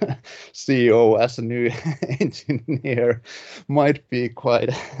CEO as a new engineer might be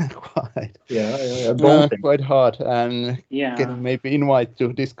quite hard, and getting maybe invite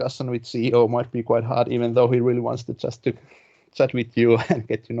to discussion with CEO might be quite hard, even though he really wants to just to chat with you and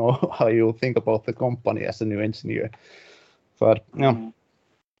get to know how you think about the company as a new engineer. But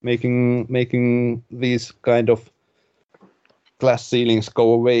making these kind of glass ceilings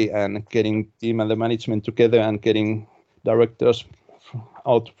go away and getting team and the management together and getting directors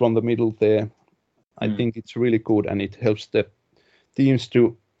out from the middle there, I think it's really good, and it helps the teams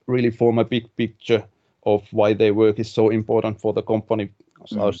to really form a big picture of why their work is so important for the company.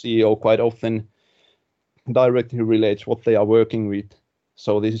 So our CEO quite often directly relates what they are working with.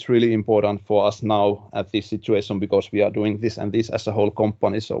 So this is really important for us now at this situation, because we are doing this and this as a whole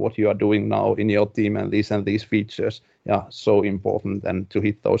company. So what you are doing now in your team and these features, so important, and to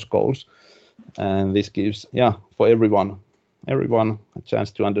hit those goals. And this gives, for everyone a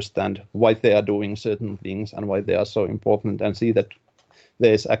chance to understand why they are doing certain things and why they are so important, and see that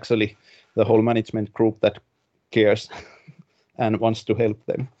there's actually the whole management group that cares and wants to help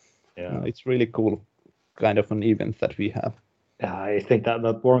them. It's really cool kind of an event that we have. Yeah, I think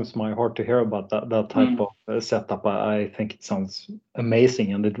that warms my heart to hear about that type of setup. I think it sounds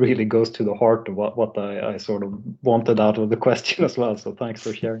amazing, and it really goes to the heart of what I sort of wanted out of the question as well. So thanks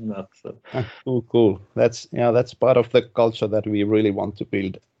for sharing that. So. Cool. That's part of the culture that we really want to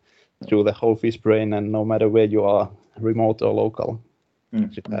build through the whole Fishbrain, and no matter where you are, remote or local,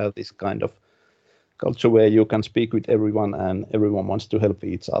 to have this kind of culture where you can speak with everyone and everyone wants to help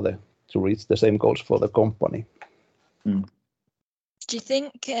each other to reach the same goals for the company. Do you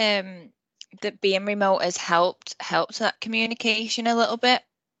think that being remote has helped that communication a little bit?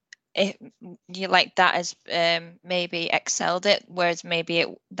 If you like that has maybe excelled it, whereas maybe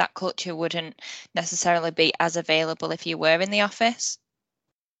that culture wouldn't necessarily be as available if you were in the office?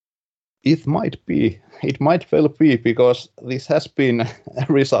 It might well be, because this has been a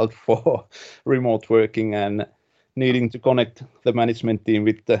result for remote working and needing to connect the management team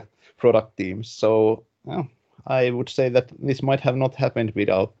with the product teams. So I would say that this might have not happened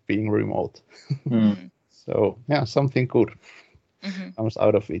without being remote. So something good comes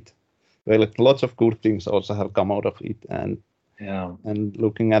out of it. Well, lots of good things also have come out of it, and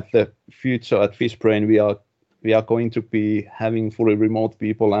looking at the future at Fishbrain, we are going to be having fully remote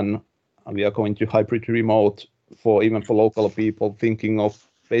people, and we are going to hybrid remote for local people, thinking of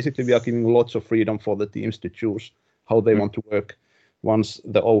basically we are giving lots of freedom for the teams to choose how they want to work once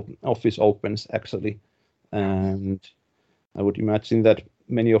the office opens actually. And I would imagine that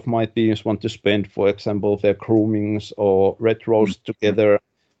many of my teams want to spend, for example, their groomings or retros together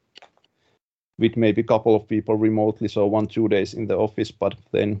with maybe a couple of people remotely, so 1-2 days in the office, but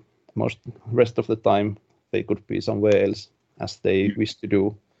then most rest of the time they could be somewhere else as they wish to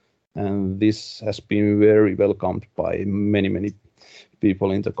do. And this has been very welcomed by many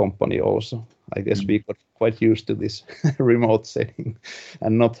people in the company also. I guess we got quite used to this remote setting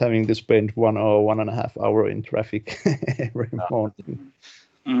and not having to spend 1 or 1.5 hours in traffic every morning.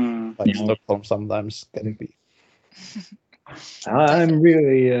 Like Stockholm sometimes can be. I'm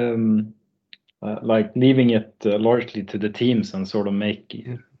really like leaving it largely to the teams and sort of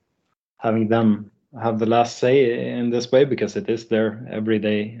having them have the last say in this way, because it is their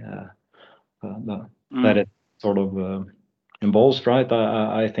everyday that it sort of involves, right?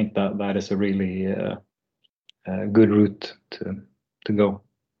 I think that is a really good route to go.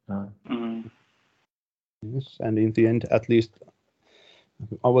 Yes, and in the end, at least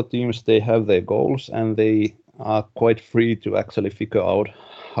our teams, they have their goals and they are quite free to actually figure out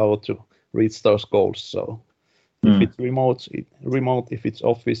how to reach those goals. So if it's remote, if it's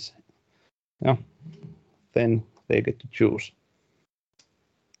office, then they get to choose.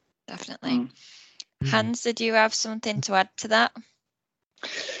 Definitely. Hans, did you have something to add to that?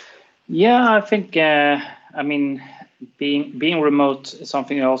 Yeah, I think being remote is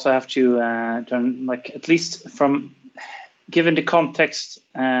something you also have to turn, like, at least from given the context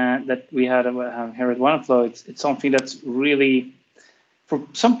that we had here at Oneflow, it's something that's really, for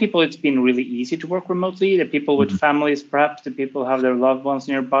some people, it's been really easy to work remotely. The people with families, perhaps the people have their loved ones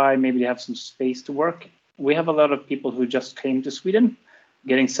nearby, maybe they have some space to work. We have a lot of people who just came to Sweden,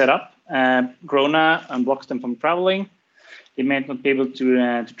 getting set up. Corona unblocks them from traveling. They may not be able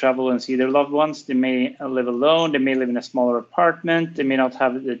to travel and see their loved ones. They may live alone. They may live in a smaller apartment. They may not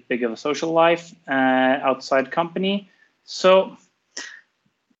have that big of a social life outside company. So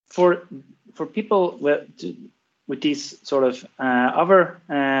for people with these sort of other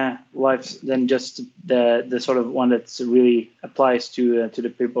lives than just the sort of one that's really applies to the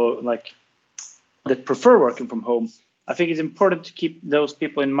people like that prefer working from home, I think it's important to keep those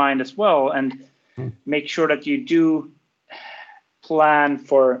people in mind as well, and make sure that you do plan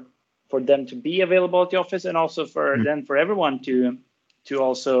for them to be available at the office, and also for everyone to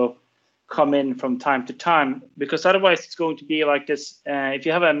also come in from time to time, because otherwise it's going to be like this. If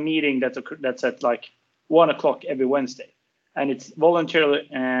you have a meeting that's at like 1:00 every Wednesday, and it's voluntary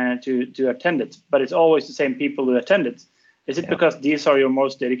to attend it, but it's always the same people who attend it. Is it because these are your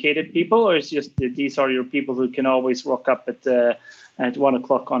most dedicated people, or is it just that these are your people who can always rock up at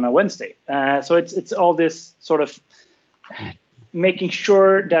 1:00 on a Wednesday? So it's all this sort of making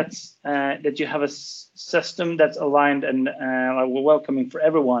sure that you have a system that's aligned and welcoming for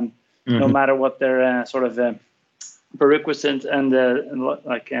everyone, no matter what their sort of prerequisite and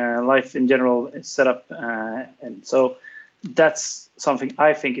life in general is set up. And so that's something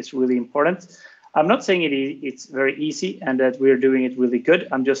I think is really important. I'm not saying it's very easy and that we're doing it really good.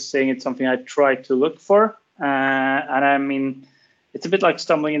 I'm just saying it's something I try to look for. And I mean, it's a bit like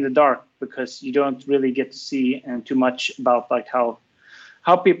stumbling in the dark because you don't really get to see too much about like how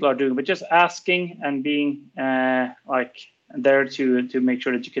people are doing, but just asking and being there to make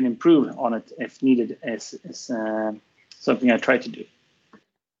sure that you can improve on it if needed is something I try to do.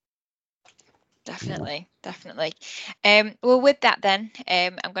 Definitely. Well, with that then,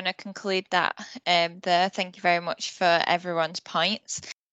 I'm going to conclude that there. Thank you very much for everyone's points.